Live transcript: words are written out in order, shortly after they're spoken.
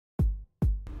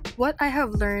What I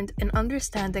have learned in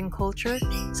understanding culture,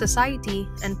 society,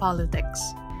 and politics,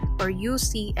 or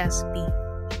UCSP.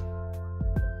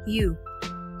 U.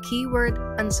 Keyword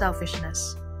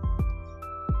Unselfishness.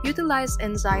 Utilize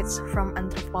insights from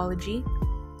Anthropology,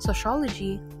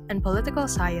 Sociology, and political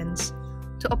science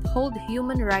to uphold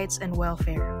human rights and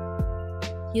welfare.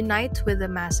 Unite with the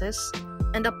masses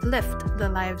and uplift the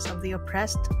lives of the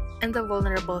oppressed and the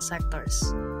vulnerable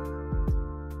sectors.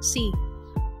 C.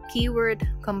 Keyword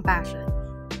Compassion.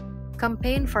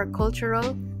 Campaign for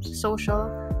cultural, social,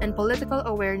 and political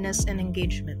awareness and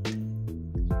engagement.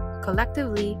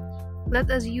 Collectively,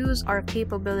 let us use our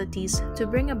capabilities to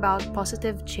bring about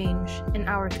positive change in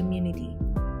our community.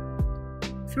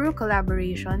 Through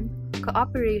collaboration,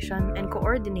 cooperation, and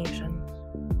coordination,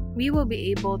 we will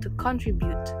be able to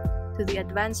contribute to the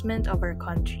advancement of our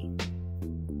country.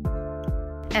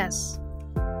 S.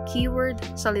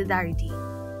 Keyword Solidarity.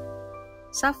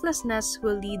 Selflessness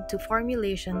will lead to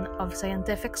formulation of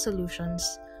scientific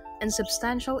solutions and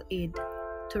substantial aid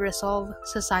to resolve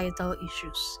societal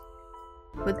issues.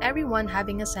 With everyone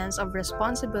having a sense of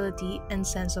responsibility and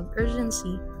sense of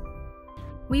urgency,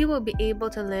 we will be able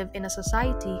to live in a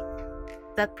society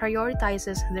that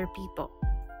prioritizes their people.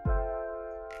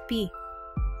 P.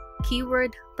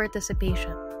 Keyword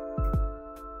Participation.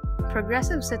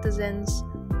 Progressive citizens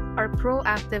are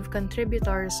proactive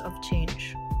contributors of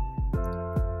change.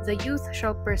 The youth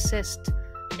shall persist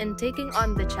in taking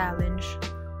on the challenge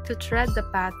to tread the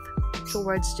path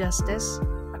towards justice,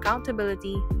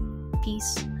 accountability,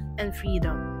 peace, and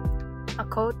freedom. A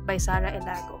quote by Sara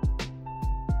Elago.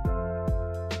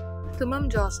 To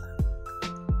Ma'am Josa,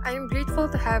 I am grateful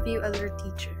to have you as our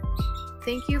teacher.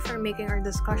 Thank you for making our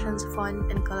discussions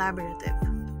fun and collaborative.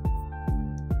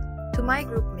 To my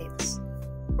groupmates,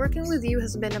 working with you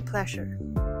has been a pleasure.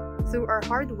 Through our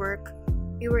hard work,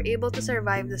 we were able to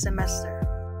survive the semester.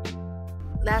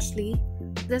 Lastly,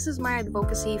 this is my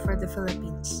advocacy for the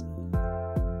Philippines.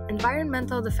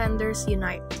 Environmental defenders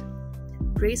unite.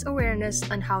 Raise awareness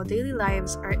on how daily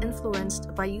lives are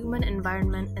influenced by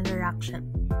human-environment interaction.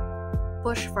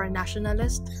 Push for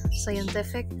nationalist,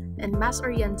 scientific, and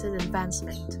mass-oriented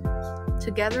advancement.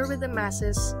 Together with the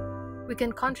masses, we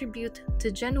can contribute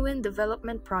to genuine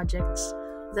development projects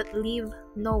that leave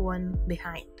no one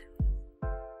behind.